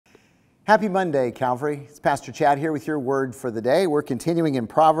Happy Monday, Calvary. It's Pastor Chad here with your word for the day. We're continuing in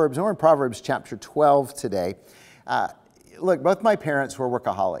Proverbs, and we're in Proverbs chapter 12 today. Look, both my parents were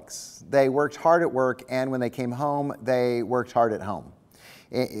workaholics. They worked hard at work, and when they came home, they worked hard at home.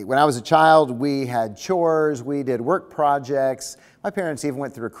 When I was a child, we had chores, we did work projects. My parents even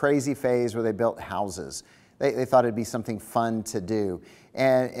went through a crazy phase where they built houses. They thought it'd be something fun to do.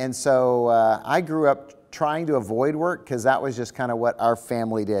 And so I grew up trying to avoid work because that was just kind of what our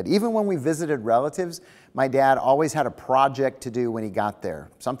family did. Even when we visited relatives, my dad always had a project to do when he got there.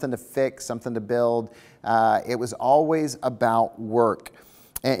 Something to fix, something to build. It was always about work.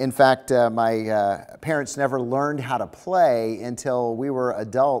 In fact, my parents never learned how to play until we were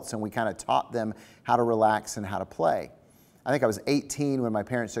adults, and we kind of taught them how to relax and how to play. I think I was 18 when my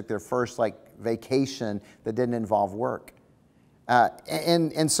parents took their first vacation that didn't involve work.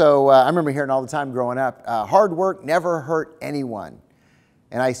 So I remember hearing all the time growing up, hard work never hurt anyone.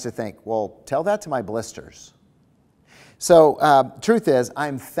 And I used to think, well, tell that to my blisters. So truth is,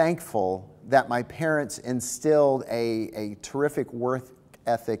 I'm thankful that my parents instilled a terrific work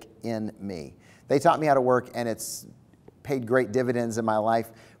ethic in me. They taught me how to work, and it's paid great dividends in my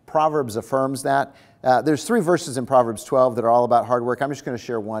life. Proverbs affirms that. There's 3 verses in Proverbs 12 that are all about hard work. I'm just going to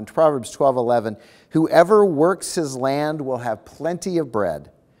share one. Proverbs 12:11. Whoever works his land will have plenty of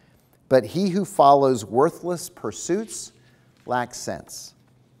bread, but he who follows worthless pursuits lacks sense.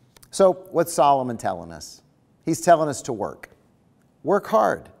 So what's Solomon telling us? He's telling us to work. Work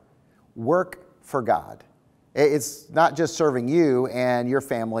hard. Work for God. It's not just serving you and your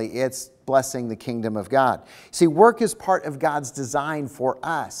family, it's blessing the kingdom of God. See, work is part of God's design for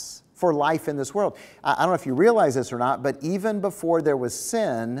us, for life in this world. I don't know if you realize this or not, but even before there was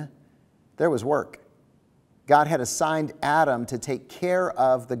sin, there was work. God had assigned Adam to take care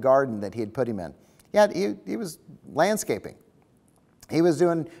of the garden that he had put him in. He was landscaping. He was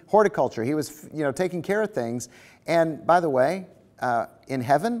doing horticulture. He was, taking care of things. And by the way, in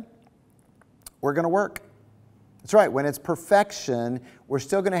heaven, we're going to work. That's right. When it's perfection, we're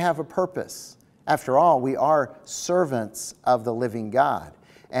still going to have a purpose. After all, we are servants of the living God.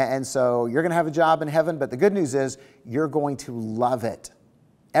 And so you're going to have a job in heaven, but the good news is you're going to love it,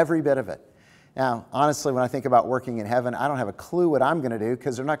 every bit of it. Now, honestly, when I think about working in heaven, I don't have a clue what I'm going to do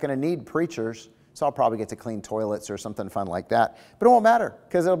because they're not going to need preachers. So I'll probably get to clean toilets or something fun like that. But it won't matter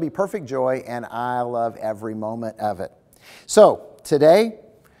because it'll be perfect joy, and I love every moment of it. So today,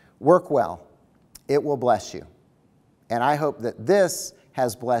 work well. It will bless you. And I hope that this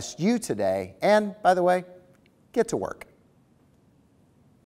has blessed you today. And by the way, get to work.